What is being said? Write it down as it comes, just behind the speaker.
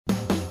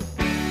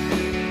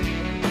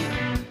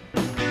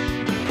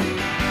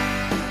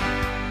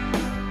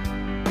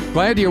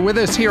Glad you're with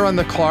us here on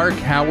the Clark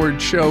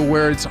Howard Show,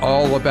 where it's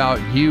all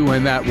about you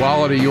and that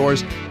wallet of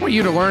yours. I want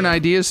you to learn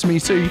ideas from me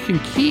so you can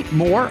keep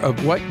more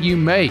of what you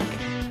make.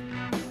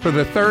 For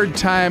the third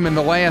time in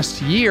the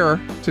last year,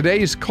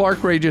 today's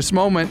Clarkrageous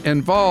moment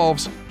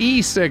involves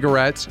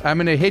e-cigarettes. I'm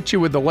going to hit you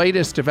with the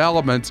latest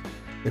developments.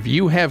 If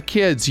you have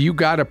kids, you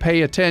got to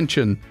pay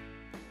attention.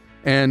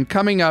 And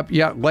coming up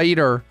yet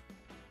later,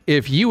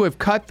 if you have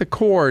cut the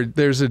cord,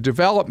 there's a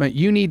development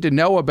you need to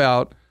know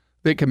about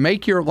that can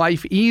make your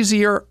life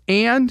easier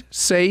and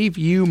save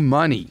you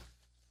money.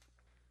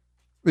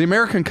 The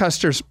American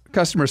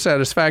Customer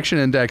Satisfaction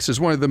Index is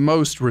one of the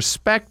most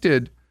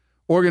respected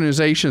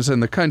organizations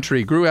in the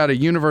country, grew out of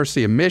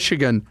University of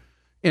Michigan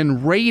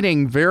in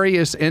rating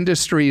various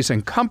industries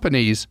and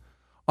companies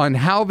on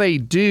how they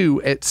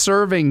do at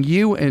serving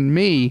you and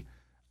me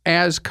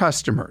as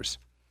customers.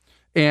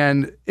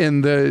 And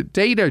in the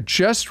data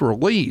just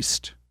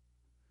released,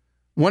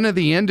 one of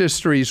the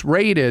industries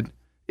rated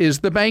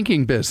is the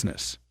banking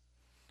business.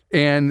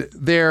 And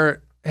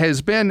there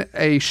has been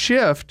a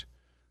shift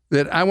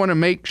that I want to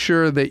make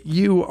sure that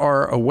you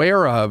are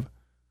aware of.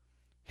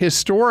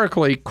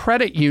 Historically,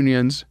 credit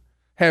unions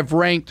have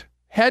ranked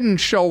head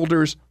and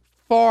shoulders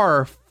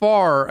far,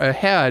 far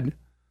ahead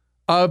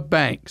of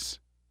banks.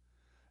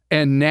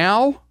 And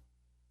now,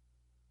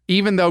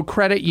 even though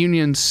credit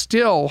unions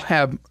still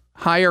have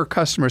higher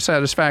customer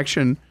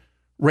satisfaction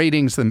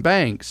ratings than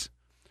banks,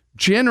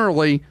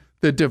 generally,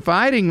 the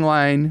dividing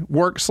line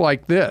works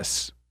like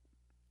this.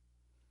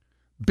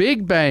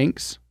 Big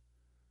banks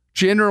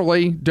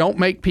generally don't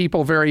make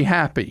people very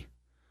happy.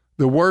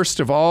 The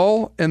worst of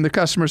all in the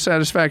customer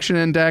satisfaction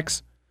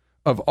index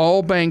of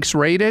all banks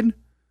rated,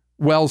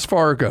 Wells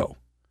Fargo,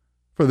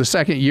 for the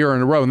second year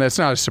in a row. And that's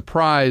not a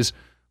surprise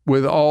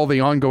with all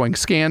the ongoing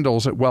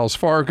scandals at Wells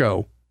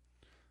Fargo.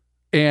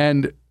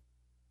 And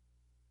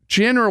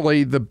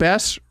generally, the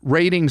best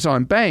ratings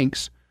on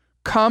banks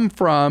come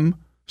from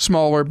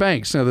smaller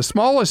banks. Now, the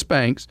smallest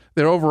banks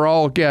that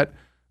overall get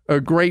a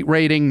great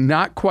rating,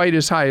 not quite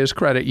as high as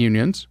credit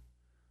unions,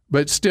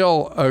 but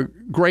still a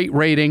great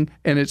rating,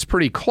 and it's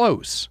pretty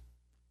close.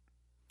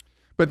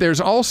 But there's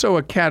also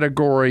a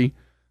category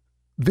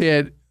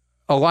that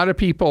a lot of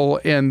people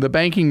in the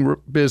banking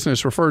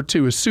business refer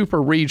to as super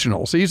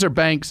regionals. These are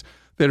banks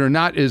that are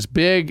not as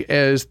big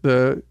as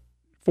the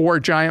four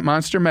giant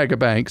monster mega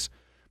banks,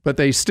 but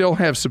they still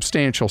have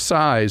substantial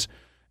size.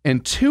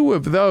 And two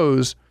of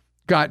those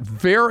got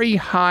very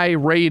high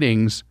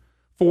ratings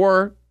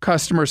for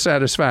customer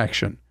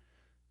satisfaction.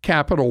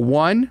 Capital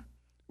One,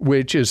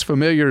 which is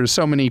familiar to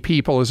so many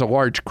people as a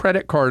large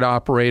credit card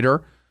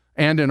operator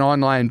and an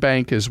online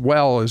bank as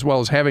well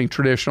as having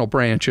traditional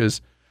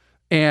branches,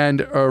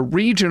 and a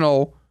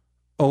regional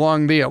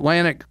along the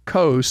Atlantic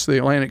coast, the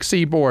Atlantic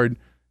seaboard,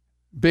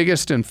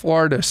 biggest in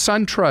Florida,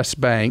 SunTrust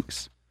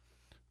banks,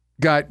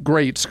 got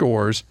great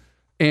scores.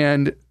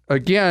 And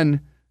again,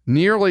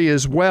 nearly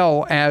as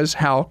well as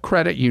how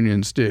credit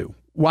unions do.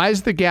 Why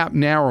is the gap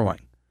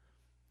narrowing?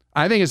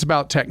 I think it's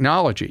about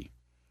technology,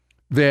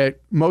 that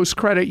most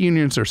credit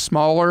unions are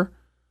smaller.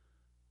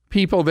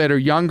 People that are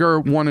younger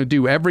want to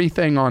do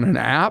everything on an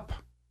app,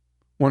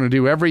 want to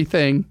do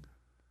everything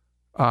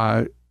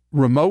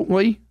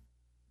remotely,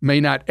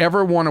 may not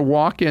ever want to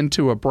walk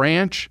into a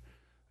branch.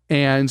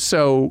 And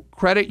so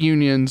credit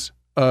unions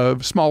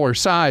of smaller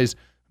size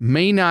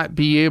may not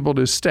be able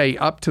to stay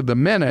up to the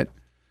minute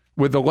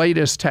with the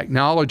latest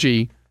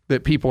technology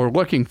that people are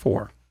looking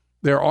for.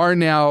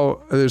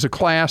 There's a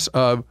class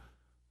of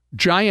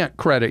giant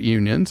credit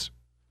unions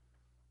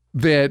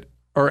that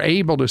are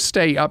able to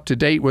stay up to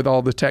date with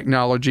all the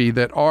technology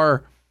that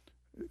are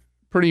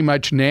pretty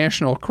much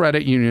national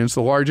credit unions,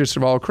 the largest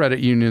of all credit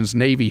unions,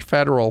 Navy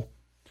Federal,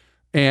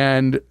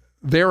 and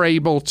they're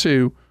able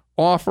to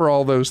offer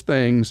all those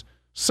things,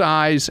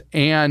 size,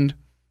 and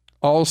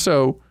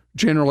also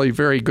generally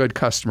very good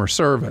customer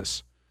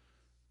service.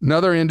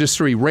 Another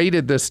industry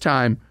rated this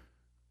time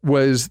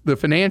was the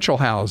financial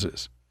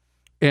houses.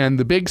 And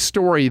the big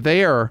story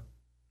there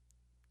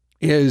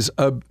is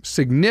a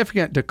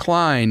significant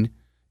decline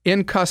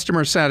in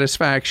customer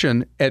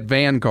satisfaction at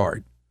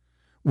Vanguard,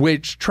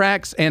 which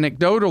tracks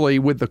anecdotally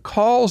with the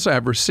calls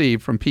I've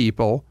received from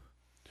people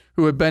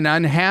who have been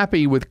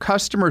unhappy with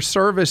customer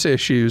service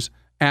issues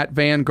at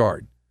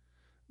Vanguard.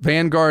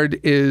 Vanguard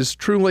is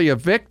truly a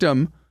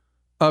victim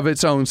of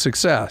its own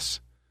success.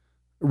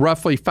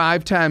 Roughly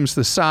 5 times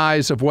the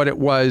size of what it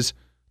was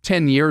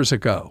 10 years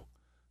ago.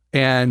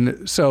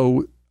 And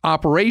so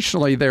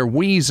operationally, they're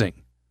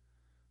wheezing.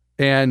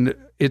 And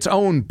it's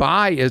owned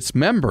by its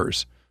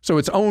members. So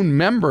its own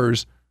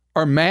members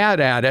are mad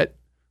at it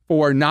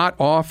for not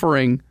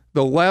offering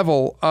the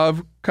level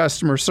of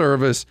customer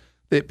service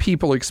that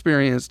people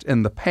experienced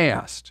in the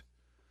past.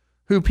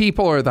 Who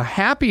people are the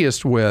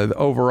happiest with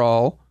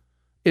overall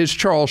is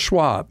Charles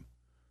Schwab.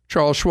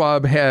 Charles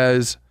Schwab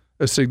has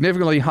a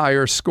significantly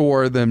higher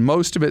score than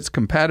most of its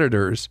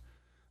competitors,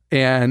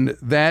 and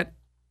that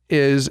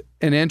is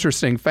an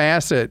interesting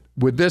facet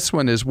with this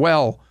one as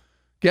well.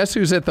 Guess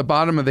who's at the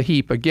bottom of the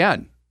heap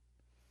again?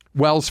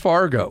 Wells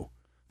Fargo.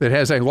 that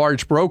has a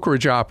large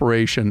brokerage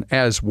operation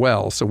as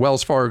well. So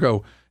Wells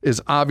Fargo is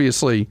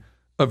obviously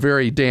a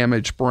very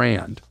damaged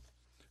brand.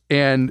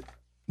 And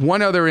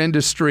one other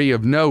industry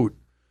of note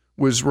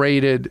was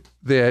rated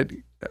that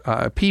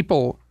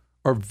people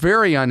are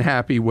very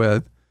unhappy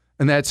with,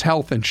 and that's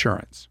health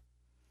insurance.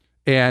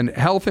 And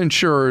health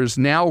insurers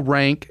now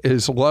rank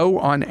as low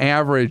on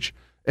average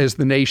as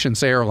the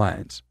nation's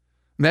airlines.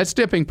 And that's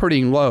dipping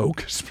pretty low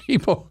because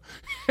people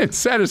in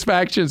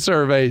satisfaction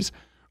surveys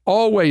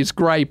always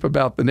gripe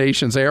about the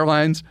nation's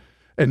airlines.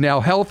 And now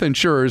health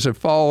insurers have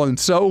fallen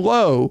so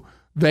low,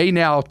 they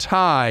now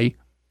tie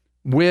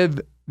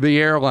with the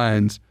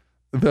airlines.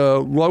 The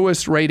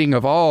lowest rating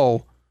of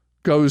all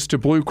goes to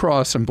Blue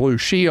Cross and Blue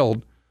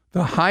Shield.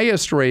 The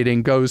highest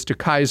rating goes to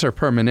Kaiser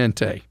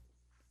Permanente,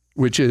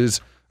 which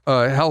is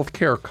a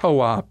healthcare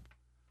co-op.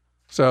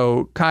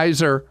 So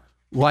Kaiser,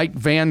 like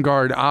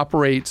Vanguard,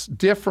 operates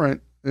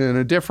different in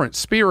a different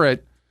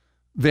spirit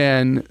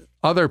than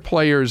other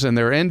players in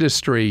their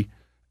industry.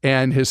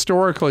 And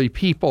historically,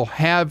 people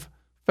have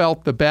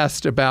felt the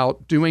best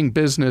about doing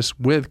business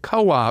with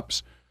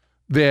co-ops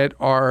that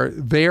are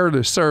there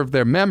to serve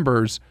their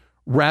members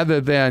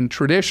rather than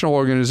traditional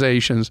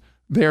organizations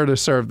there to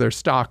serve their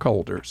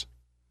stockholders.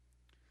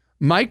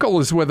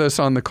 Michael is with us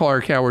on the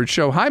Clark Howard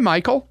Show. Hi,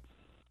 Michael.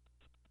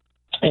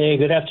 Hey,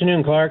 good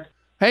afternoon, Clark.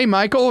 Hey,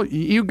 Michael,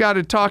 you got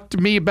to talk to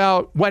me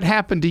about what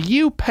happened to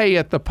you pay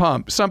at the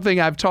pump, something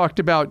I've talked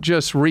about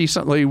just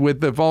recently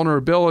with the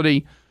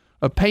vulnerability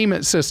of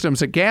payment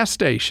systems at gas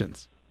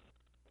stations.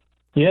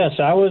 Yes,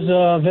 I was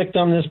a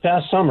victim this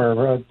past summer.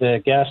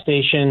 The gas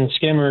station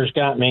skimmers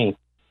got me.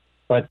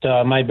 But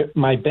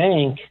my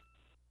bank,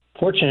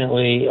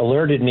 fortunately,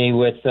 alerted me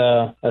with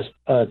a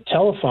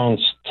telephone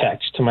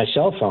text to my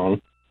cell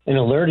phone and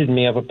alerted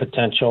me of a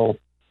potential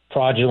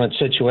fraudulent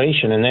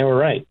situation, and they were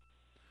right.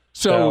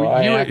 So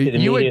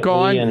you had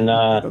gone,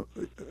 and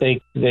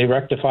they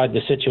rectified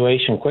the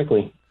situation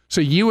quickly. So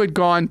you had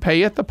gone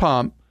pay at the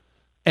pump,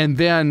 and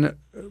then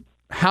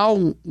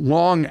how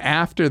long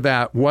after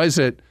that was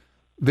it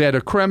that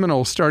a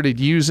criminal started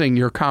using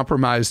your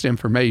compromised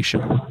information?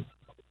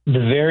 The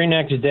very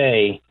next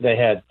day, they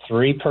had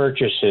 3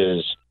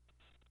 purchases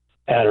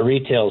at a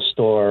retail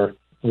store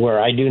where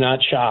I do not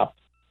shop,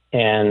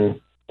 and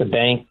the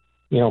bank,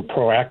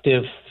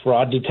 proactive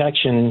fraud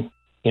detection,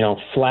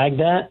 flagged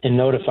that and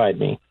notified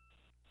me.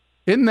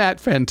 Isn't that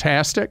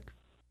fantastic?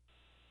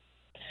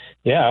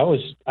 Yeah,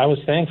 I was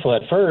thankful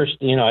at first.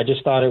 I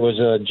just thought it was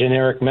a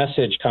generic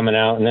message coming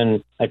out, and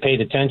then I paid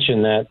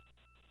attention that,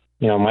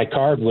 my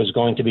card was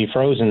going to be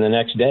frozen the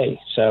next day.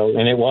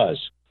 And it was.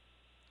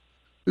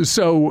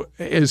 So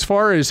as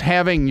far as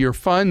having your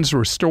funds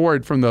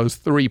restored from those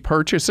 3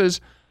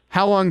 purchases,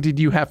 how long did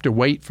you have to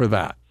wait for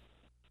that?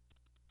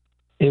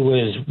 It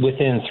was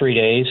within 3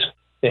 days.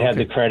 They had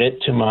the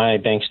credit to my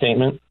bank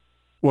statement.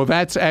 Well,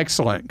 that's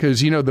excellent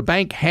because, the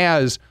bank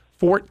has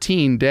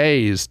 14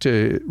 days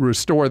to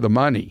restore the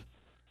money.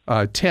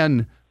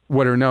 10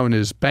 what are known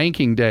as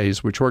banking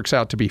days, which works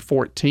out to be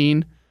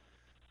 14.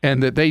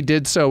 And that they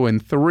did so in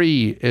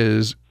 3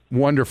 is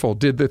wonderful.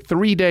 Did the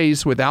 3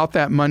 days without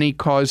that money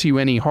cause you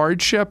any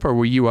hardship, or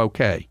were you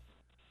okay?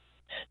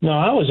 No,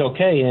 I was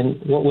okay.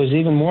 And what was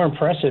even more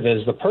impressive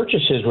is the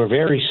purchases were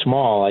very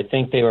small. I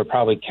think they were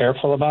probably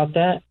careful about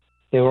that.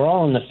 They were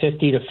all in the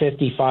 $50 to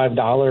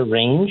 $55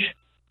 range.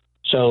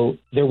 So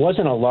there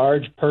wasn't a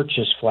large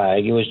purchase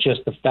flag. It was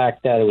just the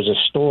fact that it was a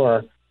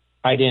store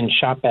I didn't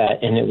shop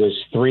at, and it was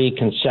 3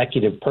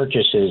 consecutive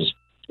purchases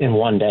in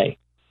one day.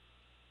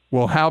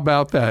 Well, how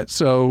about that?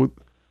 So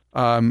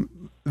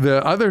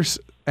the other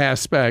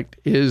aspect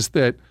is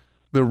that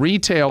the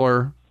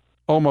retailer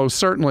almost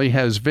certainly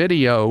has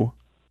video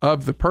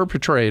of the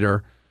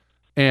perpetrator,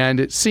 and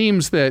it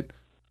seems that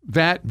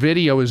that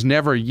video is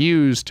never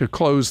used to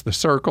close the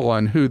circle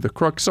on who the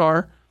crooks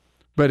are.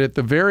 But at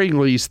the very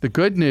least, the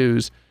good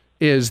news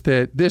is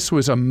that this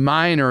was a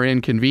minor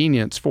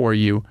inconvenience for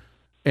you,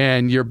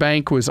 and your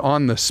bank was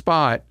on the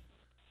spot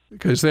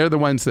because they're the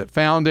ones that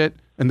found it,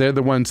 and they're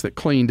the ones that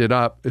cleaned it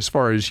up as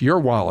far as your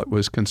wallet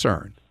was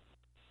concerned.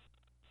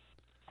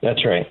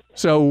 That's right.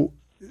 So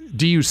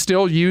do you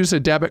still use a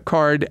debit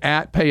card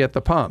at Pay at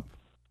the Pump?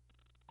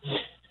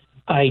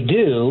 I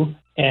do.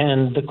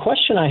 And the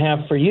question I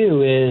have for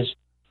you is,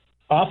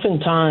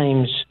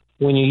 oftentimes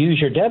when you use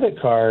your debit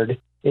card,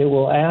 it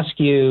will ask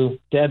you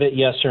debit,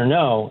 yes or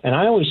no. And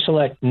I always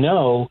select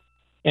no,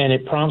 and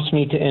it prompts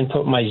me to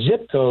input my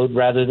zip code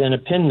rather than a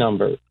PIN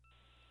number.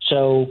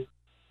 So,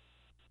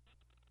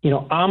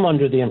 I'm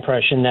under the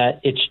impression that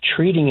it's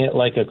treating it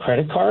like a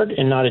credit card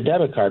and not a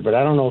debit card, but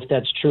I don't know if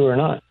that's true or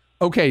not.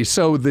 Okay,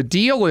 so the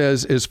deal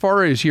is, as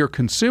far as your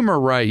consumer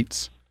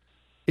rights,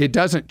 it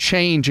doesn't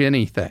change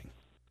anything.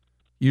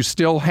 You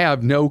still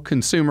have no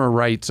consumer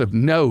rights of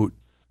note.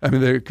 I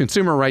mean, the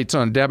consumer rights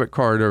on a debit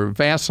card are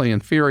vastly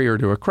inferior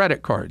to a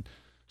credit card.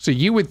 So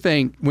you would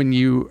think when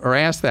you are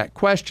asked that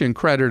question,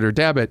 credit or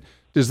debit,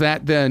 does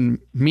that then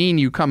mean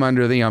you come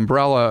under the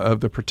umbrella of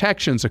the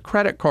protections a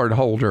credit card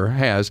holder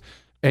has?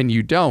 And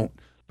you don't.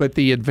 But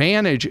the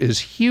advantage is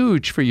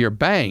huge for your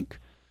bank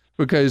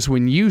because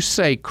when you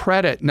say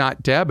credit,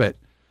 not debit,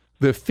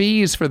 the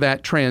fees for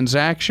that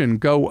transaction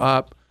go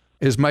up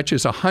as much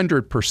as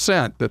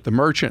 100% that the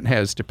merchant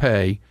has to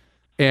pay,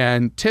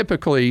 and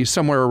typically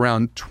somewhere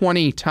around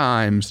 20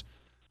 times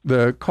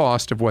the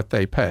cost of what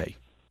they pay.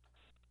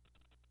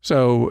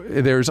 So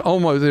there's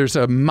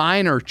a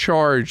minor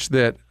charge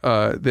that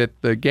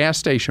the gas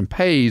station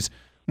pays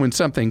when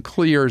something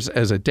clears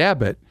as a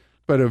debit,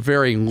 but a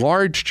very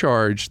large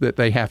charge that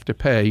they have to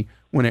pay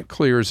when it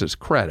clears as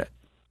credit.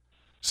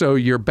 So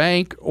your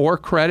bank or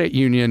credit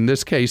union, in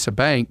this case a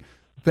bank,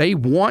 they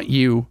want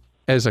you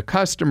as a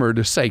customer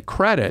to say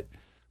credit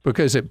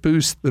because it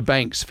boosts the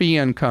bank's fee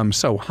income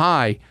so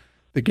high.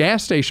 The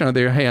gas station, on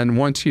the other hand,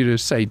 wants you to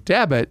say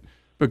debit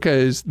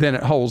because then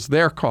it holds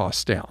their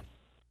costs down.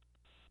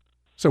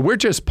 So we're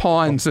just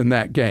pawns in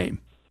that game.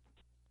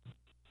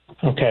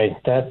 Okay,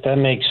 that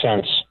makes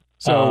sense.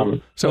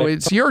 So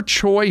it's your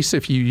choice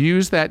if you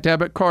use that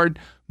debit card.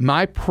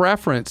 My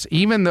preference,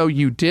 even though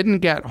you didn't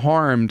get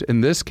harmed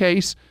in this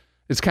case,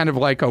 it's kind of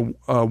like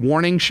a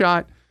warning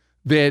shot,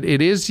 that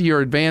it is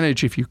your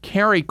advantage if you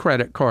carry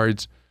credit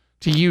cards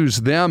to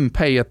use them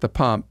pay at the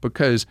pump,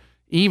 because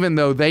even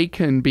though they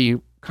can be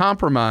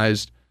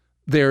compromised,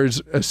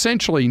 there's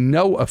essentially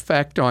no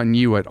effect on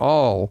you at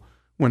all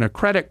when a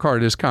credit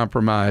card is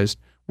compromised,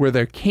 where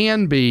there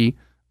can be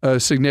a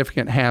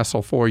significant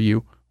hassle for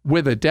you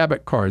with a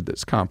debit card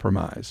that's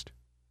compromised.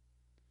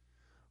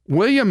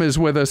 William is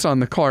with us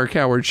on the Clark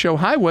Howard Show.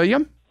 Hi,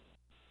 William.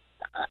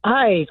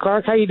 Hi,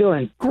 Clark. How you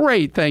doing?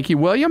 Great. Thank you,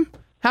 William.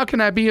 How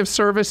can I be of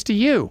service to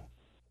you?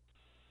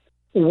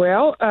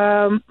 Well,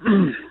 I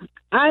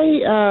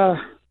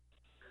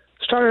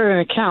started an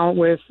account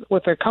with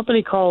a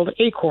company called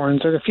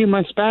Acorns a few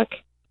months back,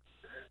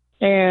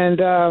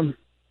 and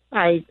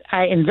I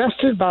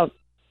invested about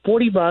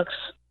 $40.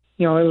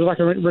 You know, it was like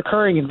a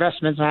recurring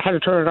investment, and I had to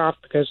turn it off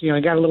because, you know,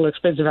 it got a little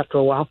expensive after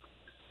a while.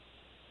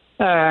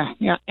 I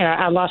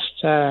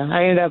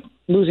ended up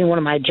losing one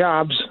of my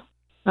jobs.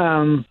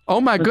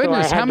 Oh, my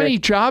goodness. So how many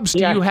jobs do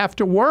you have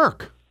to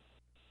work?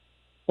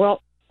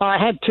 Well, I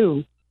had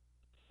two.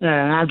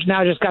 I've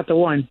now just got the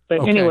one. But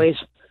okay. Anyways,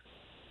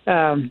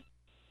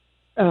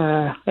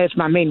 that's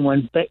my main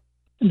one. But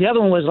the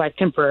other one was like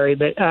temporary.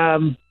 But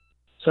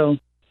so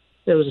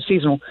it was a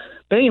seasonal.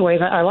 But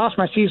anyways, I lost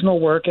my seasonal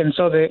work, and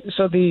so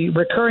the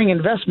recurring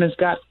investments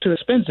got too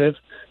expensive,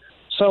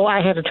 so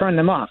I had to turn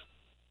them off.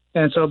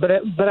 And so, but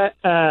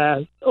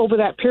over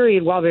that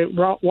period, while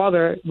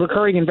the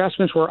recurring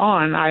investments were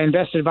on, I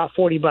invested about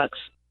 $40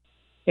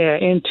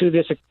 into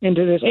this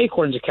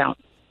Acorns account.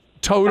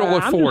 Total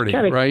of 40,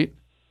 right?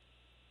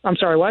 I'm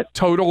sorry, what?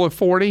 Total of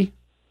 40?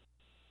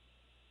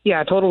 Yeah,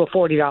 a total of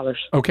 $40.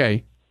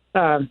 Okay.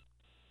 It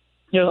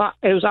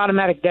was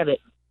automatic debit.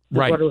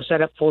 Right. What it was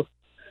set up for.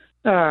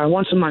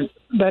 Once a month.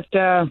 But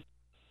I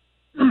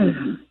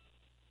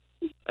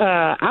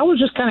was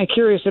just kind of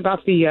curious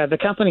about the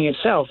company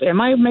itself.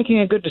 Am I making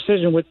a good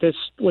decision with this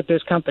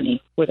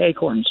company, with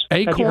Acorns?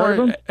 Have you heard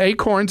of them?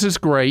 Acorns is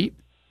great,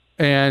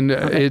 and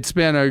it's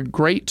been a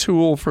great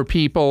tool for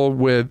people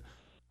with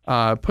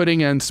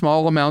putting in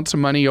small amounts of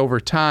money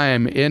over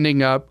time,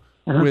 ending up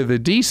with a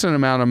decent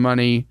amount of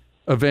money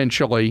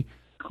eventually.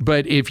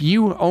 But if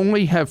you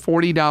only have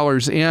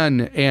 $40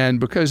 in,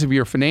 and because of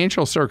your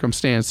financial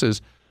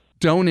circumstances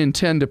don't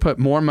intend to put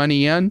more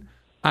money in,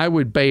 I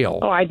would bail.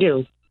 Oh, I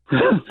do.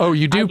 Oh,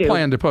 you do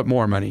plan to put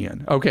more money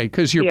in. Okay,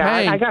 because you're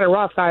paying. I got a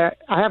Roth. I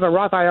have a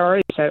Roth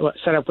IRA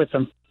set up with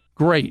them.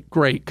 Great,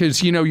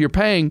 because you're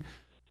paying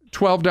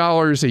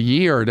 $12 a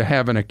year to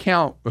have an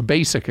account, a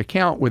basic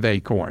account with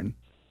Acorns.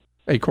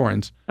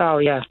 Oh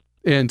yeah.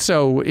 And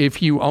so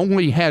if you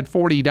only had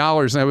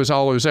 $40 and that was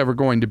all it was ever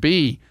going to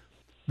be,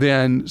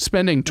 then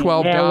spending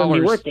 $12 it wouldn't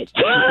be worth it.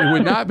 It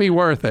would not be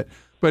worth it.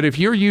 But if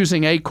you're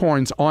using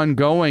Acorns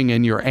ongoing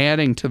and you're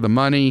adding to the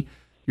money,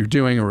 you're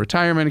doing a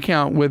retirement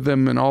account with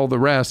them and all the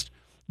rest,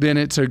 then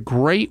it's a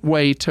great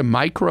way to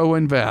micro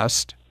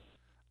invest.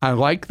 I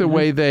like the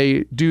way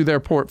they do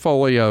their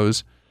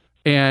portfolios,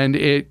 and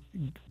it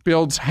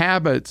builds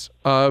habits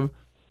of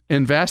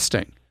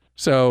investing.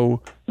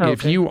 So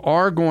if you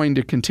are going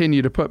to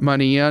continue to put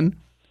money in,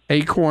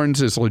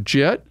 Acorns is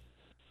legit.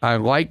 I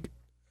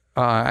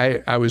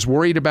was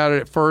worried about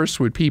it at first.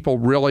 Would people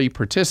really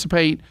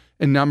participate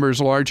in numbers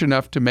large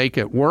enough to make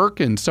it work?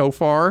 And so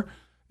far,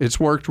 it's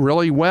worked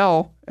really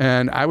well,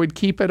 and I would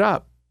keep it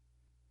up.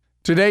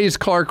 Today's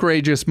Clark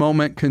Rageous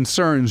Moment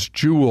concerns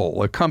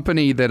Jewel, a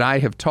company that I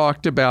have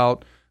talked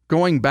about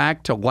going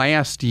back to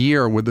last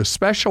year, with a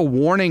special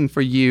warning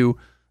for you,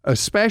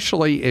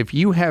 especially if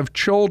you have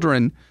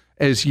children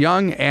as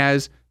young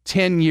as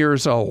 10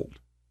 years old.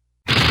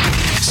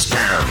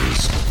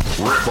 Scams,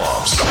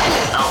 rip-offs,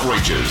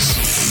 outrages.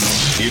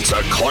 It's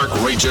a Clark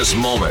Rageous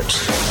Moment.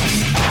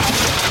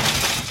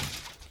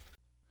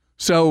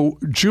 So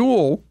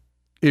Jewel,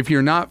 if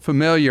you're not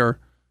familiar,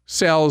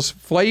 sells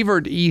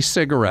flavored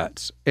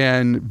e-cigarettes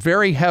and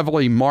very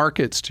heavily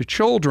markets to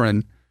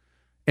children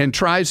and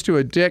tries to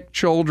addict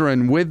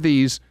children with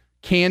these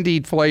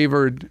candied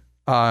flavored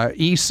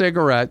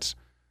e-cigarettes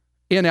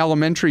in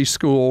elementary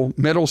school,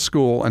 middle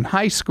school, and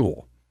high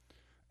school.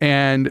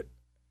 And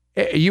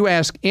you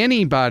ask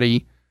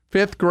anybody,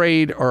 5th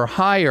grade or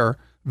higher,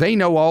 they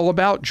know all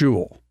about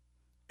Juul.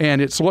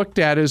 And it's looked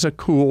at as a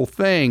cool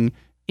thing,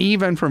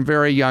 even from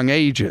very young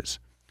ages.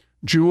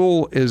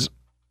 Juul is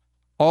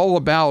all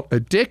about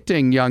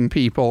addicting young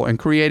people and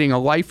creating a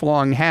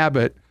lifelong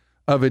habit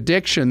of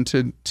addiction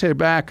to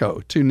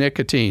tobacco, to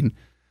nicotine.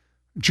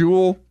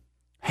 Juul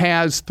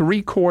has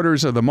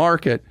 3/4 of the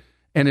market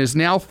and is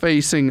now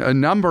facing a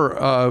number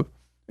of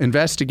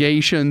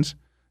investigations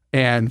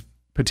and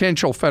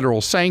potential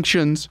federal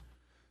sanctions.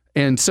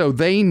 And so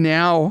they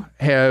now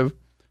have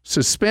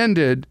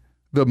suspended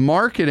the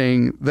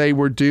marketing they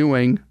were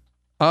doing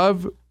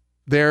of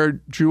their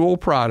Juul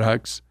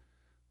products,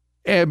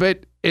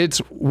 but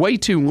it's way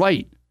too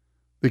late.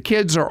 The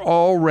kids are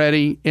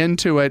already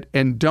into it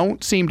and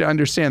don't seem to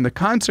understand the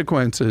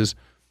consequences.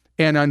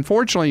 And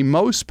unfortunately,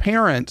 most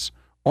parents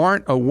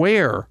aren't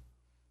aware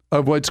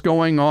of what's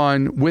going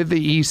on with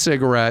the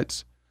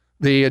e-cigarettes,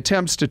 the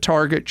attempts to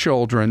target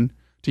children,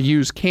 to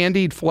use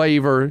candied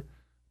flavor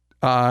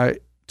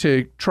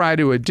to try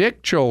to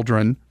addict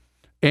children.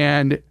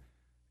 And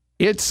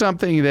it's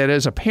something that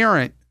as a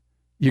parent,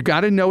 you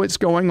got to know it's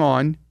going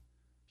on.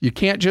 You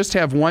can't just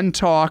have one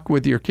talk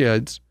with your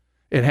kids.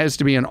 It has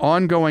to be an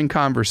ongoing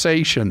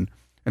conversation.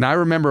 And I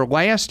remember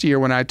last year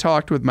when I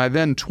talked with my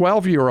then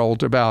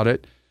 12-year-old about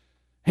it,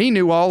 he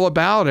knew all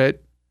about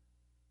it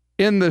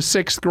in the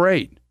 6th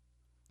grade.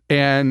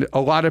 And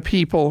a lot of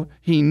people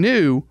he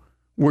knew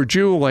were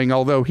juuling,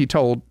 although he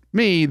told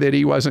me that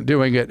he wasn't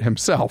doing it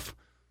himself.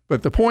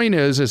 But the point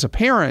is, as a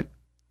parent,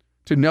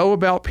 to know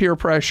about peer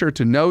pressure,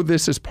 to know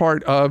this is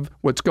part of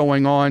what's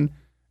going on,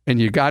 and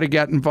you got to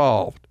get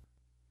involved.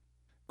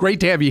 Great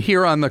to have you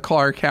here on the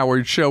Clark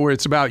Howard Show, where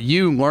it's about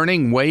you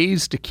learning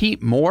ways to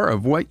keep more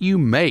of what you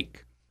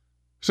make.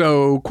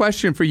 So,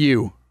 question for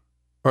you.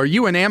 Are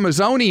you an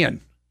Amazonian?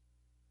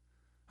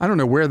 I don't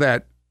know where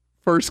that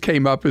first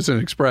came up as an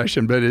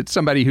expression, but it's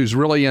somebody who's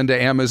really into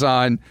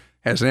Amazon,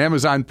 has an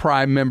Amazon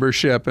Prime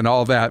membership and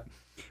all that.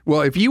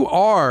 Well, if you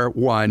are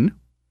one,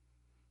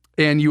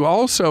 and you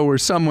also are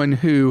someone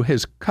who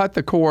has cut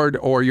the cord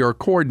or your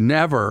cord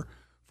never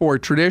for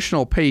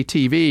traditional pay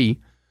TV,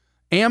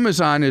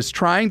 Amazon is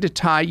trying to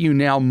tie you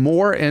now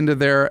more into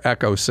their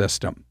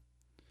ecosystem.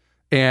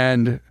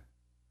 And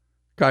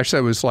gosh,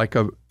 that was like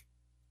a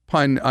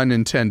pun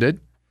unintended.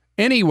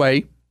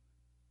 Anyway,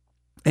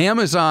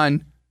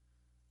 Amazon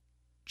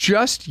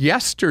just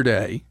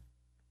yesterday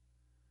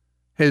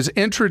has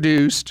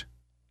introduced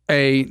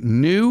a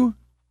new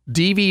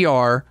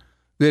DVR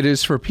that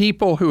is for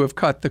people who have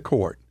cut the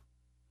cord.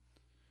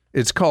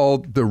 It's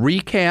called the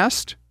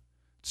Recast.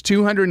 It's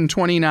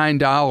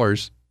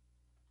 $229,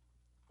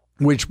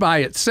 which by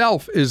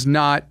itself is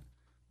not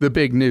the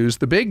big news.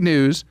 The big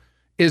news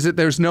is that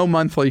there's no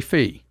monthly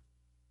fee.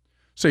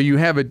 So you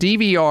have a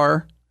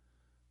DVR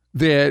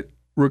that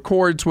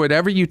records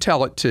whatever you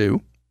tell it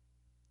to.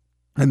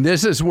 And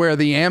this is where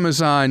the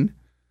Amazon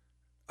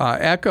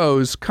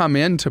echoes come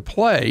into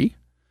play,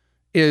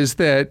 is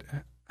that,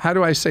 how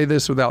do I say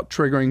this without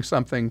triggering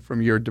something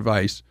from your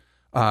device?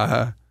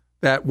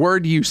 That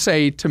word you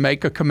say to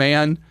make a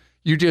command,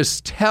 you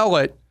just tell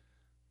it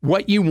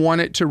what you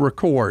want it to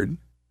record,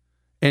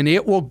 and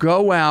it will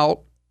go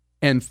out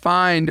and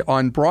find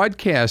on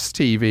broadcast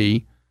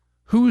TV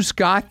who's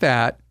got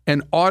that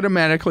and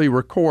automatically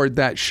record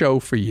that show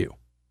for you.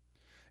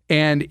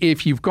 And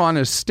if you've gone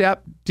a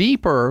step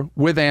deeper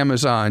with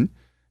Amazon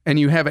and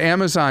you have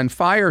Amazon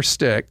Fire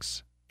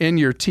Sticks in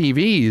your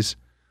TVs,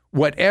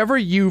 whatever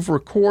you've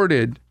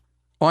recorded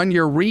on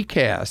your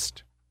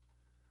Recast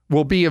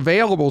will be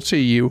available to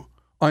you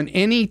on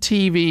any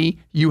TV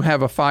you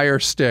have a Fire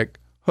Stick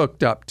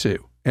hooked up to.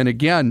 And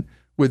again,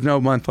 with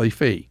no monthly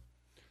fee.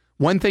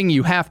 One thing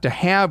you have to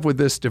have with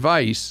this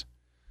device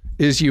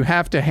is you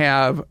have to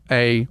have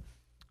a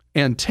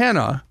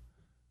antenna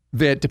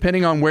that,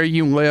 depending on where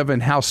you live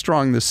and how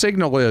strong the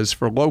signal is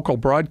for local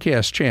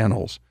broadcast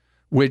channels,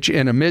 which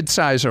in a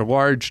mid-size or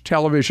large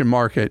television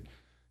market,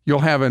 you'll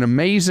have an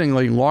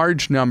amazingly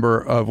large number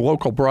of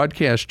local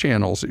broadcast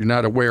channels that you're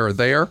not aware are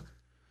there.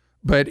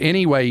 But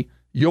anyway,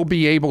 you'll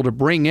be able to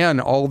bring in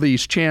all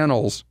these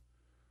channels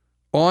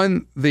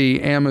on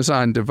the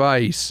Amazon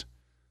device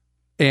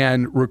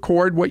and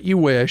record what you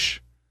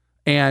wish.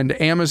 And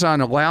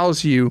Amazon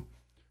allows you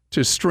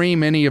to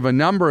stream any of a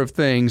number of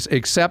things,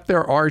 except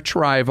their arch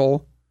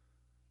rival,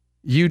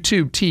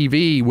 YouTube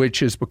TV,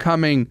 which is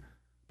becoming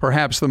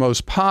perhaps the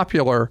most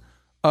popular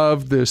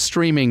of the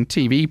streaming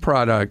TV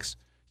products.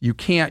 You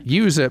can't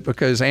use it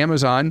because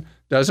Amazon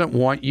doesn't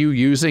want you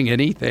using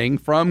anything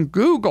from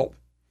Google.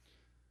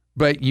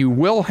 But you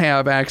will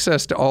have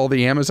access to all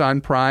the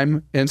Amazon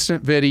Prime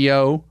instant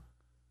video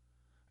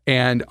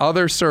and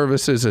other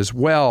services as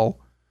well,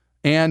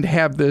 and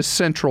have this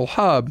central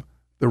hub,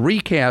 the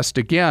Recast,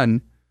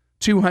 again,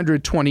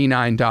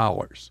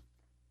 $229.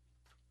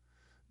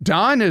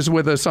 Don is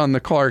with us on the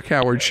Clark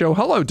Howard Show.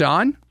 Hello,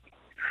 Don.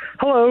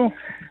 Hello.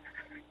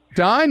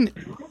 Don,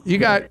 you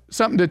got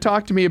something to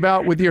talk to me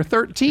about with your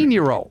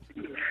 13-year-old.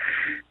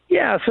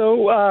 Yeah,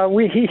 so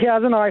he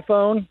has an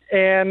iPhone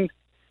and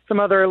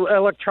some other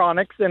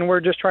electronics, and we're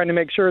just trying to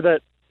make sure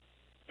that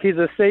he's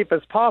as safe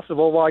as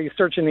possible while he's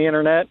searching the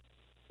internet,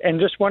 and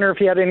just wonder if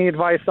he had any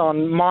advice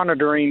on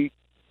monitoring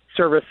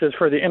services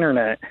for the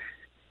internet.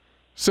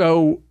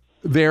 So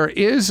there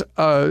is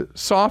a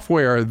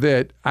software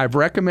that I've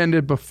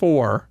recommended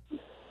before,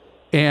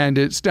 and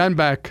it's done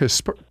by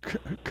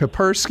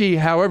Kaspersky,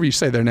 however you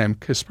say their name,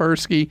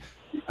 Kaspersky.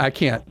 I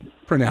can't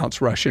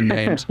pronounce Russian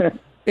names.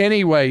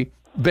 Anyway,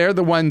 they're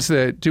the ones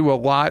that do a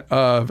lot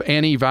of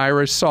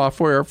antivirus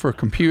software for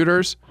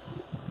computers.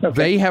 Okay.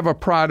 They have a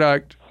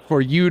product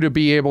for you to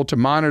be able to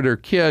monitor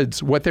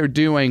kids, what they're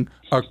doing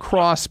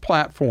across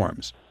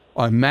platforms,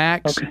 on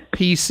Macs,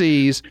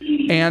 PCs,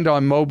 and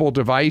on mobile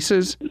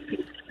devices.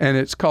 And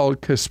it's called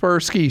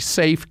Kaspersky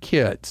Safe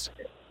Kids.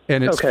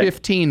 And it's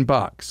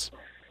 $15.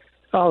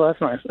 Oh,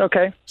 that's nice.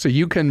 Okay. So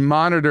you can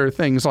monitor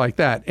things like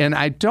that. And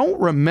I don't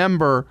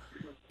remember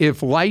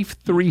if Life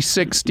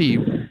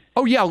 360...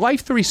 Oh, yeah,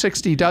 Life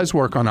 360 does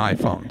work on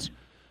iPhones.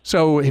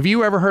 So have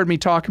you ever heard me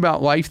talk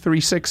about Life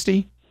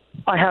 360?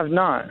 I have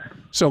not.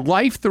 So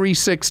Life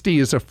 360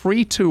 is a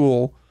free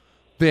tool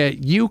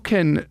that you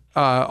can,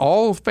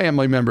 all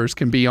family members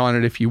can be on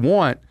it if you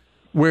want,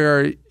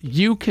 where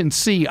you can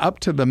see up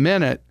to the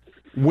minute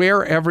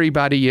where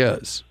everybody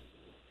is.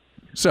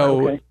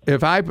 So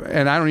if I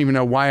don't even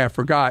know why I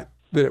forgot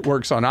that it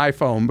works on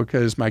iPhone,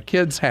 because my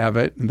kids have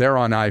it and they're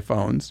on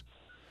iPhones.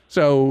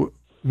 So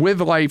with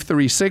Life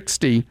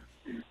 360,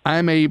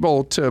 I'm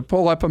able to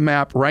pull up a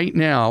map right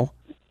now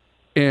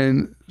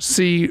and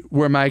see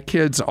where my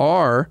kids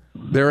are.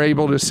 They're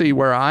able to see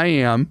where I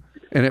am,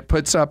 and it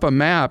puts up a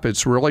map.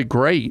 It's really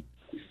great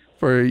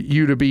for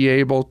you to be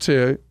able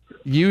to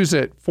use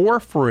it for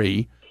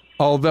free,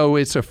 although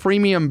it's a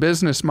freemium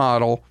business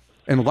model,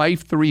 and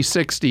Life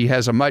 360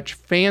 has a much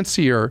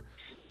fancier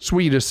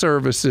suite of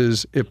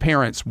services if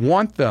parents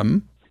want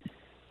them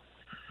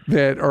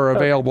that are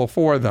available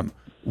for them.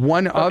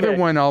 One other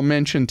one I'll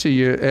mention to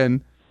you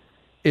and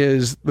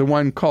is the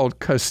one called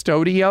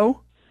Custodio,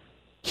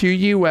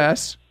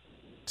 Qustodio.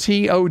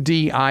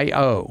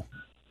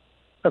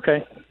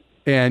 Okay.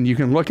 And you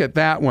can look at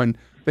that one.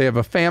 They have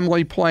a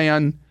family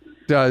plan,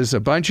 does a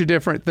bunch of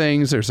different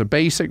things. There's a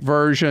basic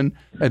version,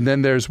 and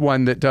then there's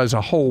one that does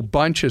a whole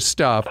bunch of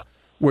stuff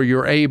where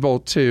you're able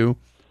to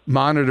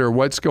monitor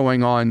what's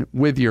going on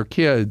with your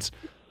kids.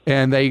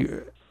 And they,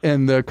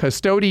 in the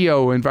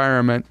Custodio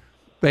environment,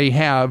 they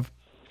have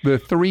the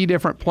 3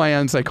 different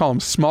plans. They call them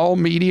small,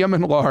 medium,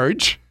 and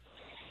large.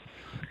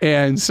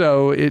 And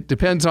so it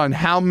depends on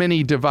how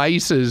many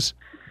devices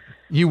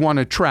you want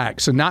to track.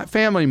 So not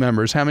family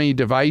members, how many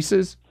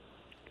devices.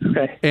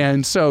 Okay.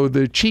 And so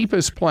the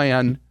cheapest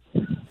plan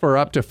for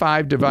up to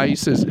 5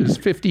 devices is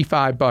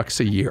 $55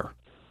 a year.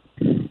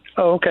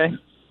 Oh, okay.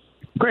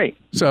 Great.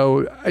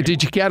 So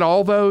did you get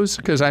all those?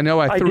 Because I know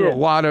I threw a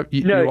lot of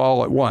you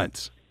all at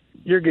once.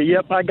 You're good.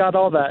 Yep, I got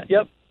all that.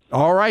 Yep.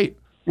 All right.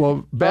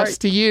 Well,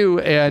 best to you.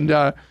 And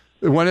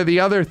one of the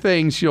other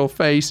things you'll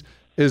face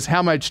is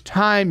how much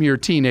time your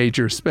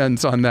teenager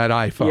spends on that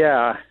iPhone.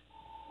 Yeah.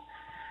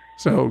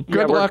 So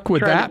good luck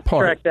with that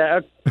part.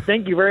 That.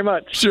 Thank you very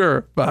much.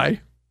 Sure. Bye.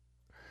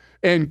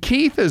 And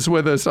Keith is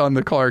with us on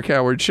the Clark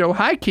Howard Show.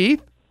 Hi,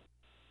 Keith.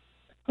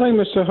 Hi,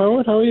 Mr.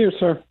 Howard. How are you,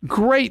 sir?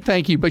 Great,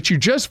 thank you. But you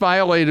just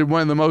violated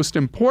one of the most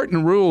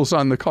important rules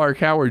on the Clark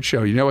Howard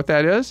Show. You know what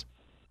that is?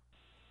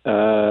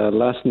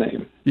 Last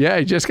name. Yeah,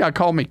 you just got to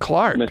call me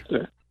Clark.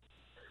 Mr.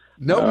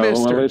 No,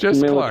 Mister, well, just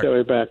Clark.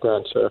 Military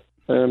background, sir.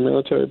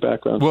 Military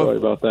background. Well, sorry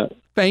about that.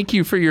 Thank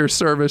you for your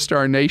service to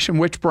our nation.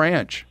 Which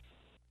branch?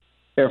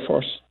 Air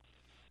Force.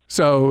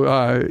 So,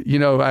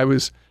 I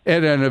was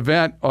at an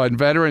event on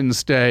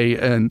Veterans Day,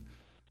 and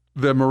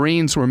the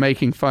Marines were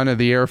making fun of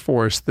the Air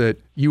Force that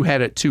you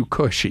had it too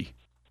cushy.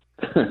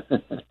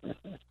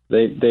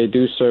 They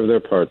do serve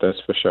their part, that's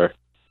for sure.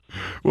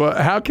 Well,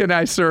 how can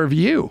I serve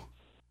you?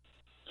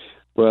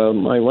 Well,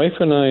 my wife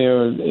and I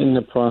are in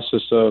the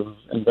process of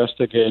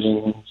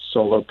investigating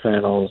solar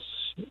panels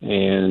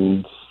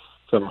and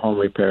some home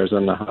repairs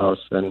on the house.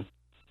 And,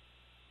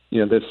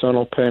 the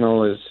solar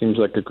panel seems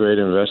like a great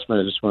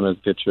investment. I just want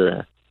to get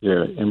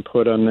your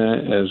input on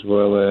that, as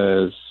well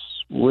as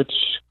which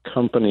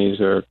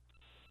companies or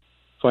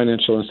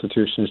financial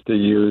institutions to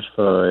use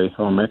for a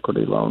home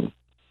equity loan.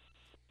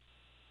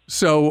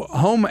 So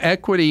home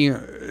equity,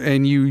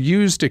 and you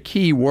used a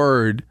key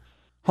word,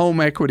 home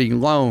equity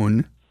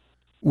loan,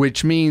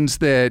 which means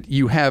that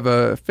you have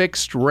a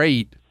fixed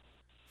rate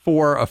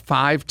for a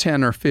 5,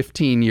 10, or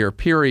 15-year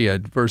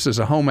period versus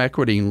a home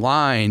equity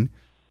line,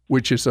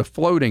 which is a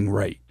floating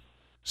rate.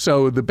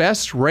 So the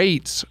best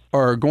rates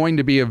are going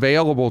to be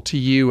available to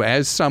you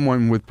as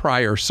someone with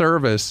prior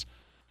service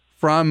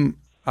from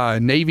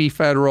Navy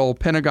Federal,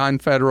 Pentagon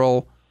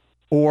Federal,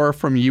 or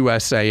from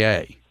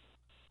USAA.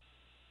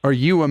 Are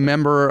you a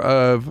member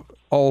of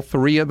all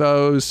 3 of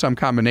those, some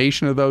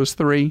combination of those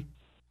 3?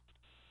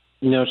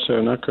 No,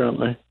 sir, not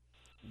currently.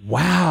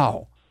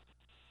 Wow.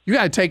 You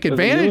got to take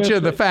advantage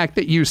of the fact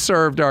that you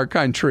served our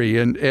country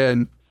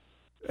and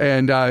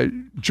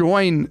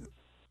join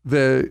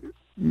the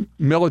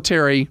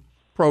military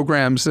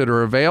programs that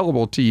are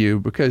available to you,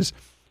 because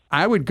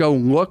I would go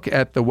look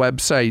at the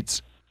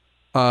websites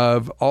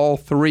of all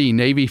three,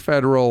 Navy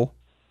Federal,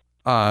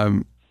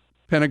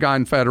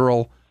 Pentagon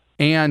Federal,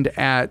 and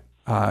at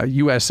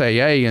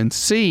USAA, and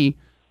see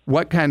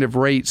what kind of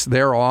rates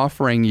they're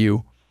offering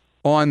you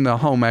on the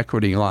home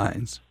equity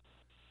lines.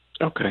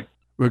 Okay.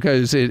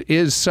 Because it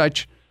is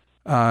such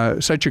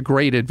a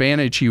great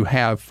advantage you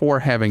have for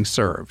having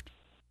served.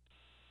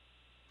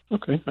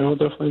 Okay, I will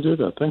definitely do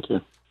that. Thank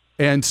you.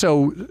 And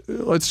so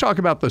let's talk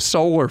about the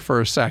solar for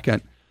a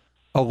second.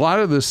 A lot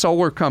of the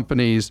solar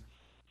companies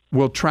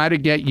will try to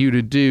get you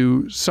to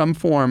do some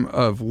form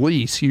of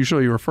lease,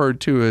 usually referred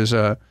to as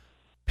a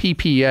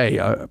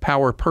PPA, a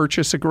power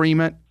purchase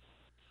agreement.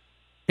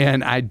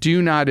 And I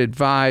do not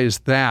advise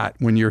that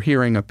when you're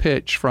hearing a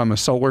pitch from a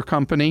solar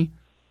company.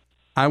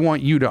 I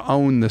want you to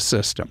own the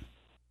system.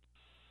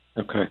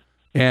 Okay.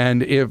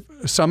 And if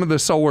some of the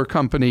solar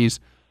companies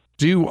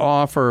do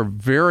offer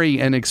very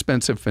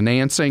inexpensive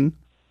financing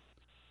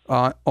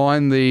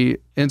on the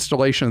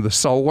installation of the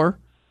solar,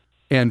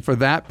 and for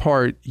that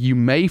part, you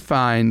may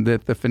find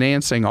that the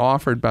financing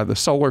offered by the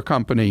solar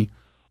company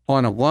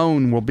on a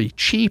loan will be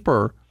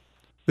cheaper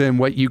than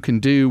what you can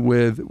do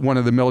with one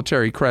of the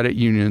military credit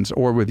unions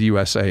or with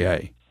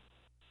USAA.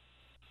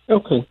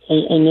 Okay.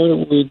 I know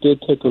that we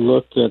did take a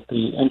look at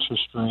the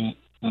interest rate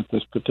that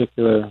this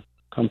particular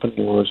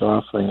company was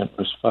offering. It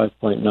was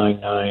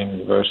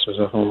 5.99 versus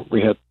a home.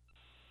 We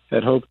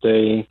had hoped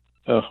a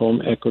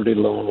home equity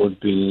loan would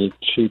be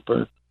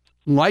cheaper.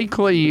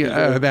 Likely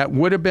that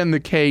would have been the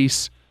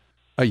case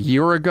a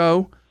year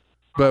ago,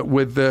 but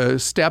with the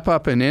step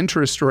up in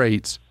interest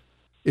rates,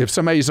 if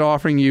somebody's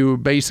offering you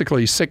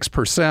basically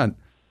 6%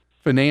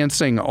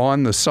 financing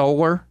on the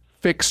solar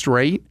fixed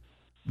rate,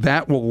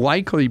 that will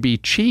likely be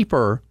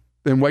cheaper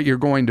than what you're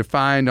going to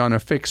find on a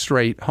fixed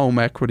rate home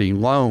equity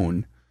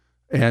loan,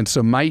 and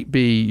so might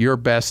be your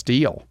best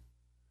deal.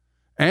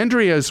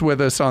 Andrea's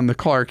with us on the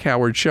Clark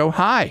Howard Show.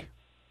 Hi.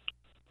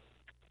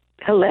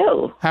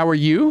 Hello. How are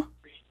you?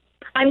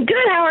 I'm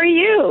good. How are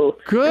you?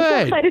 Good.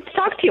 I'm so excited to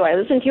talk to you. I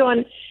listen to you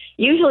on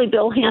usually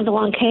Bill Handel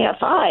on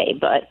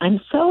KFI, but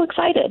I'm so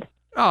excited.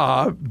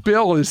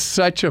 Bill is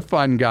such a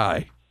fun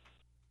guy.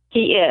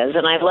 He is,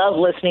 and I love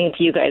listening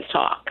to you guys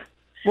talk.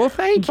 Well,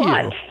 thank you.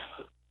 But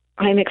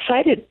I'm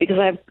excited because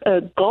I have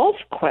a golf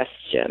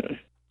question.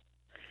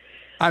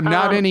 I'm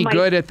not any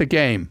good at the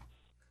game.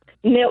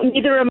 No,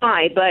 neither am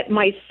I. But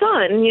my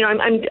son,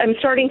 I'm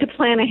starting to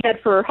plan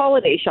ahead for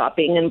holiday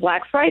shopping and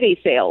Black Friday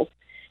sales.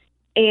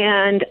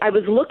 And I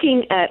was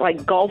looking at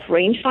like golf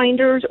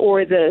rangefinders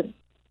or the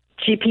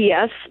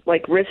GPS,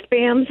 like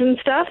wristbands and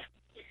stuff.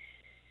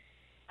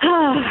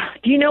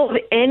 Do you know of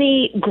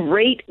any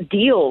great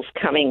deals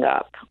coming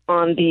up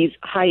on these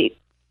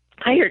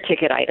higher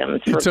ticket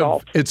items for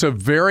golf? It's a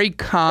very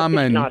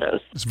common.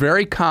 It's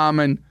very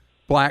common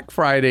Black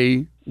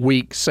Friday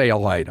week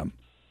sale item.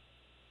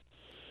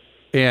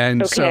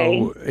 And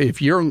so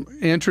if you're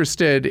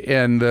interested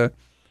in the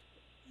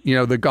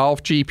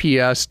golf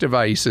GPS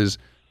devices,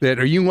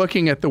 are you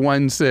looking at the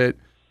ones that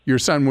your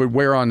son would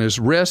wear on his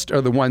wrist or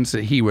the ones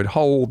that he would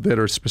hold that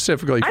are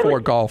specifically for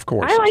golf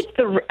courses?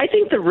 I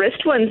think the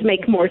wrist ones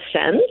make more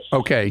sense.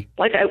 Okay.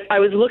 Like I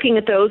was looking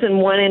at those, and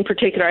one in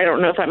particular, I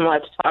don't know if I'm allowed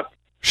to talk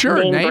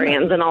name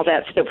brands and all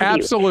that stuff.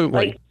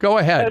 Absolutely. Go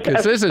ahead,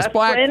 because this is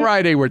Black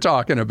Friday we're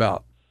talking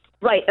about.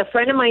 Right. A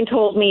friend of mine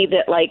told me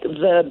that like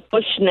the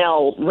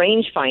Bushnell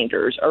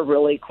rangefinders are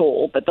really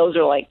cool, but those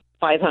are like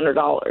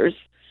 $500.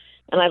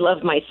 And I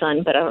love my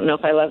son, but I don't know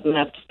if I love him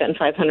enough to spend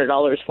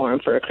 $500 for him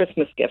for a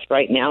Christmas gift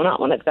right now. Not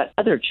when I've got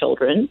other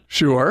children.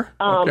 Sure.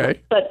 Okay.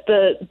 But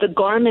the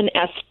Garmin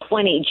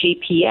S20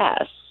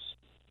 GPS,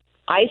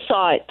 I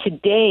saw it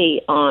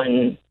today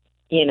on,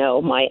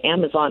 my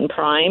Amazon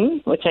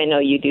Prime, which I know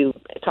you do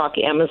talk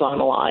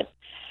Amazon a lot.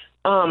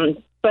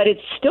 But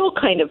it's still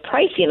kind of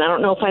pricey, and I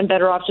don't know if I'm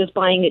better off just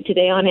buying it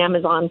today on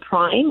Amazon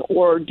Prime,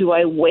 or do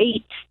I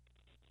wait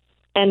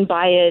and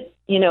buy it,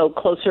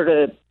 closer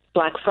to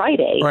Black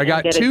Friday? Well, I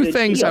got two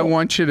things deal. I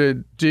want you to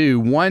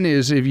do. One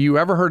is, have you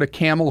ever heard of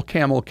Camel?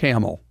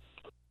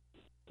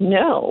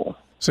 No.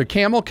 So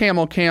Camel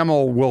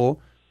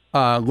will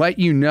let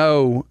you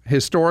know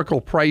historical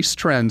price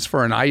trends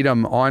for an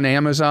item on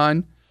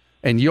Amazon,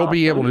 and you'll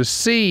be able to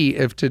see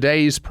if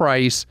today's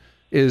price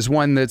is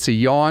one that's a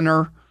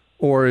yawner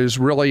or is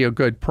really a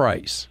good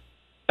price.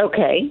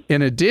 Okay.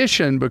 In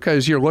addition,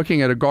 because you're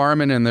looking at a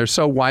Garmin and they're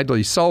so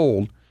widely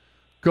sold,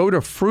 go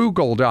to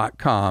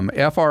frugal.com,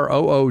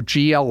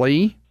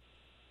 Froogle.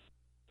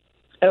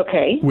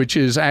 Okay. Which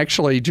is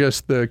actually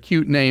just the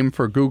cute name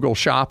for Google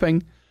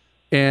Shopping.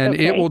 And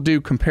it will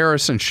do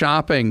comparison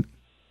shopping.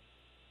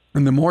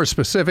 And the more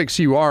specifics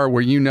you are,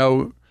 where you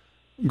know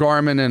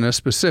Garmin and a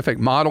specific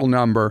model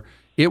number,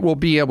 it will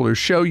be able to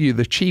show you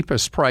the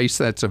cheapest price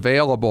that's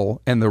available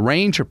and the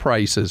range of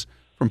prices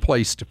from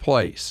place to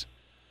place.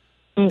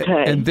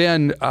 Okay. And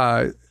then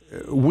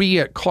we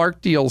at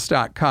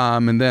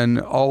clarkdeals.com and then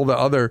all the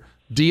other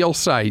deal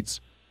sites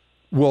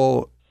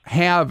will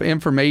have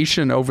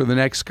information over the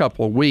next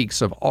couple of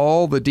weeks of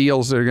all the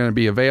deals that are going to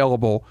be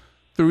available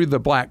through the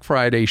Black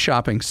Friday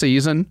shopping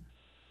season.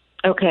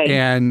 Okay.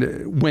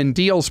 And when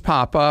deals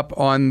pop up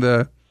on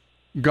the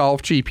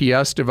Golf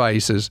GPS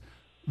devices,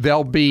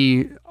 they'll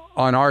be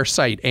on our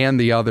site and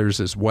the others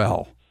as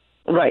well.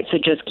 Right. So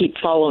just keep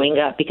following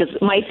up, because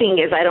my thing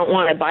is I don't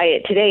want to buy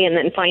it today and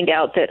then find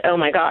out that, oh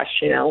my gosh,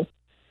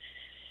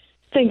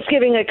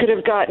 Thanksgiving I could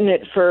have gotten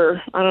it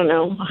for, I don't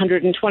know,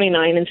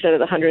 $129 instead of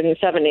the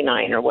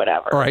 $179 or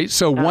whatever. All right.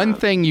 So one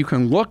thing you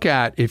can look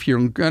at if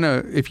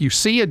you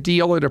see a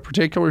deal at a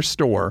particular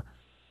store,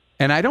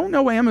 and I don't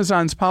know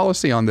Amazon's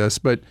policy on this,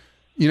 but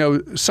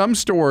some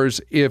stores,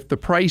 if the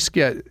price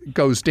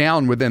goes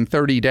down within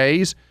 30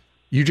 days,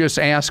 you just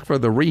ask for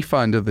the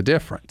refund of the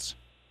difference.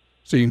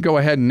 So you can go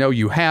ahead and know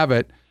you have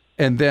it,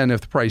 and then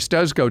if the price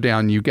does go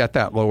down, you get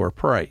that lower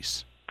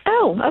price.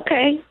 Oh,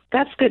 okay.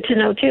 That's good to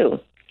know, too.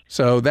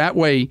 So that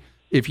way,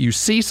 if you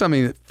see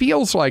something that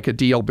feels like a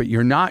deal, but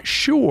you're not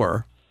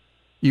sure,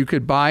 you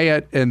could buy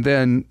it and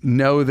then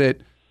know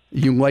that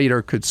you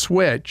later could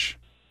switch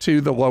to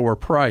the lower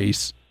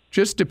price,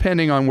 just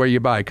depending on where you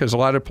buy, because a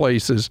lot of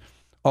places,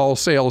 all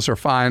sales are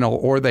final,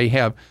 or they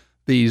have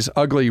these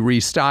ugly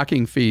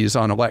restocking fees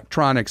on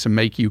electronics and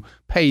make you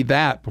pay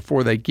that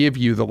before they give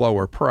you the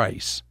lower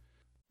price.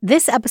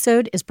 This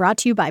episode is brought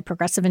to you by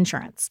Progressive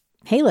Insurance.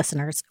 Hey,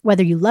 listeners,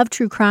 whether you love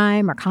true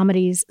crime or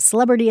comedies,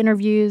 celebrity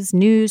interviews,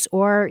 news,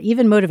 or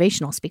even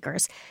motivational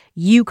speakers,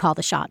 you call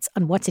the shots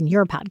on what's in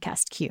your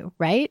podcast queue,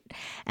 right?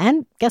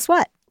 And guess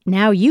what?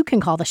 Now you can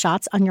call the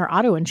shots on your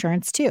auto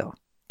insurance, too.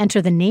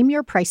 Enter the Name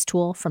Your Price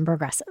tool from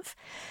Progressive.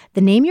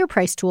 The Name Your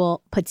Price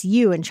tool puts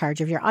you in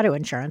charge of your auto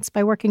insurance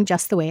by working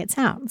just the way it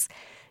sounds.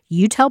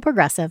 You tell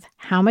Progressive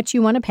how much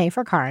you want to pay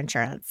for car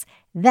insurance.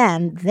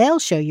 Then they'll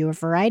show you a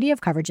variety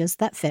of coverages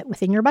that fit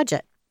within your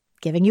budget,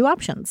 giving you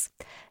options.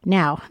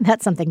 Now,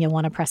 that's something you'll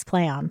want to press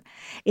play on.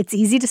 It's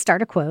easy to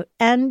start a quote,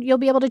 and you'll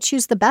be able to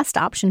choose the best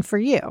option for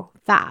you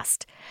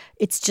fast.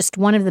 It's just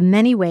one of the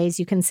many ways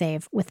you can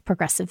save with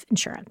Progressive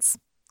Insurance.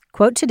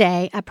 Quote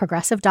today at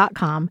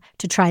Progressive.com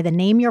to try the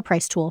Name Your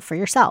Price tool for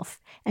yourself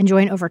and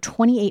join over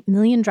 28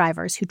 million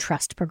drivers who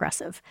trust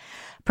Progressive.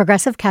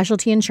 Progressive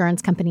Casualty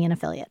Insurance Company and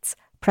Affiliates.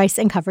 Price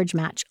and coverage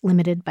match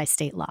limited by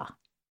state law.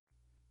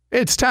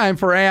 It's time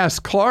for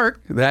Ask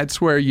Clark.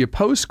 That's where you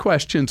post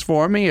questions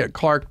for me at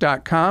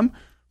Clark.com.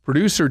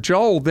 Producer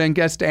Joel then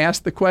gets to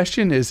ask the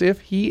question as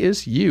if he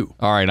is you.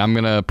 All right, I'm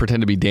going to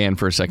pretend to be Dan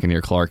for a second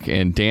here, Clark.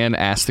 And Dan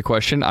asked the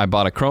question, I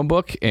bought a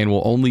Chromebook and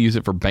will only use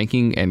it for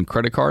banking and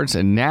credit cards.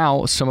 And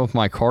now some of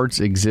my cards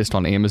exist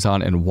on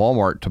Amazon and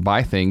Walmart to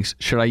buy things.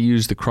 Should I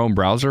use the Chrome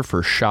browser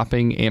for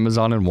shopping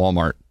Amazon and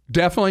Walmart?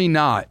 Definitely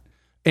not.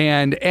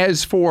 And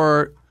as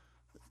for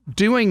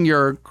doing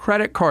your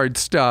credit card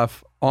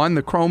stuff on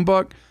the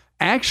Chromebook,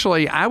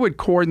 actually, I would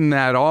cordon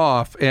that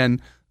off,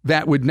 and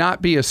that would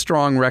not be a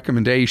strong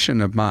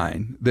recommendation of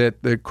mine.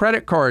 That the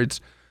credit cards,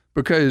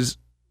 because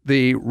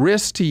the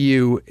risk to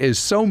you is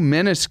so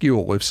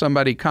minuscule if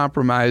somebody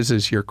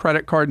compromises your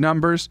credit card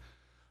numbers,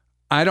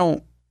 I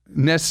don't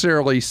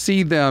necessarily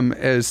see them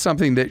as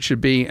something that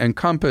should be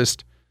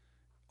encompassed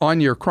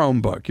on your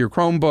Chromebook. Your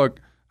Chromebook,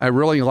 I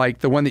really like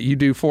the one that you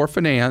do for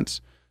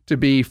finance to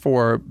be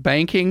for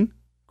banking,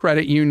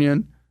 credit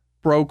union,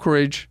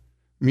 brokerage,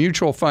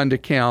 mutual fund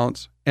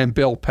accounts, and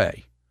bill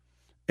pay.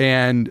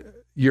 And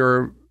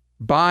your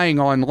buying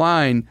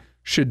online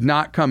should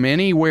not come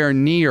anywhere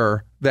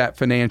near that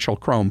financial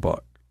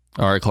Chromebook.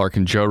 All right, Clark,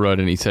 and Joe wrote,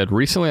 and he said,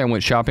 recently I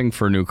went shopping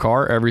for a new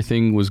car.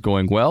 Everything was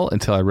going well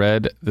until I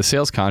read the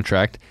sales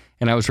contract,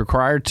 and I was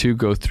required to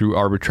go through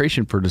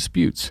arbitration for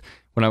disputes.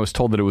 When I was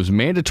told that it was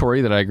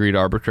mandatory that I agree to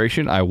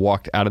arbitration, I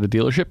walked out of the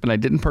dealership and I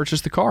didn't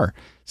purchase the car.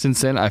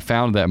 Since then, I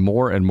found that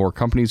more and more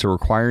companies are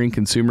requiring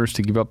consumers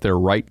to give up their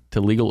right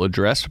to legal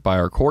redress by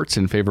our courts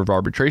in favor of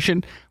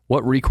arbitration.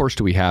 What recourse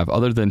do we have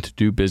other than to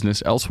do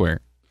business elsewhere?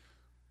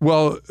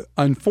 Well,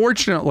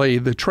 unfortunately,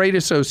 the trade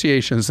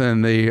associations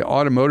in the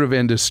automotive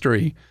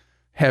industry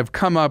have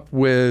come up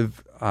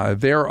with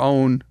their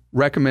own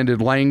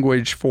recommended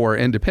language for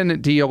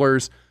independent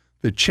dealers.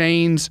 The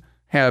chains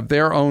have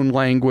their own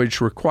language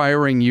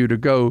requiring you to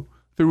go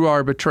through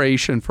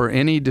arbitration for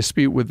any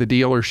dispute with the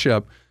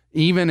dealership,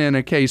 even in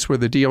a case where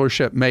the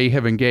dealership may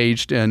have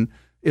engaged in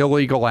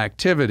illegal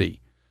activity.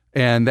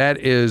 And that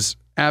is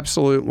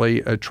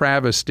absolutely a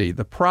travesty.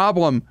 The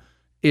problem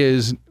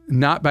is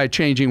not by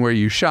changing where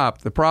you shop.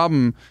 The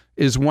problem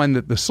is one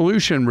that the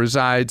solution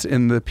resides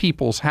in the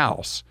people's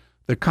house.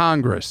 The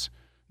Congress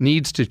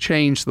needs to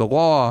change the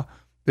law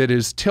that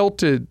has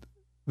tilted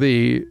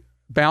the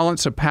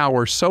balance of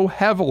power so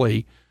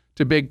heavily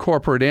to big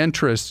corporate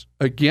interests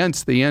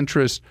against the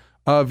interests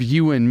of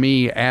you and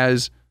me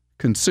as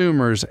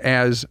consumers,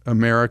 as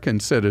American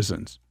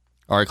citizens.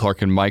 All right,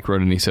 Clark, and Mike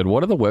wrote and he said,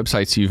 what are the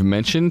websites you've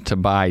mentioned to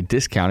buy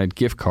discounted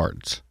gift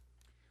cards?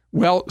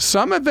 Well,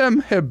 some of them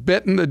have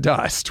bitten the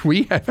dust.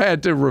 We have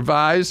had to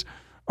revise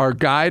our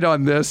guide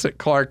on this at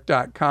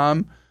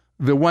Clark.com.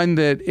 The one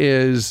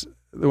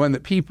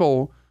that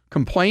people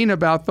complain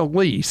about the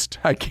least,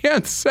 I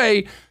can't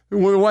say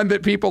The one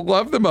that people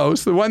love the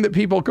most, the one that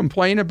people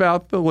complain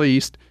about the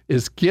least,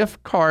 is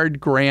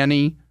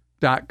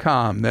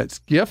giftcardgranny.com. That's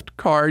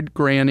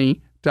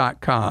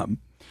giftcardgranny.com.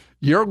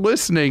 You're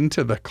listening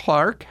to The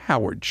Clark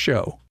Howard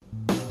Show.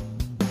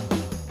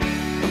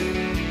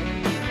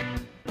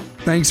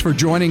 Thanks for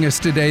joining us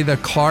today. The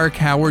Clark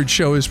Howard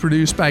Show is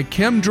produced by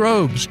Kim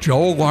Drobes,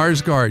 Joel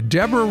Larsgaard,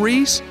 Deborah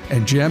Reese,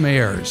 and Jim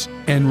Ayers.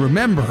 And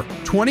remember,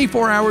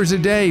 24 hours a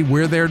day,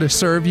 we're there to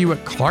serve you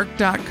at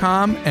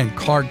clark.com and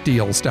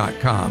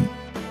clarkdeals.com.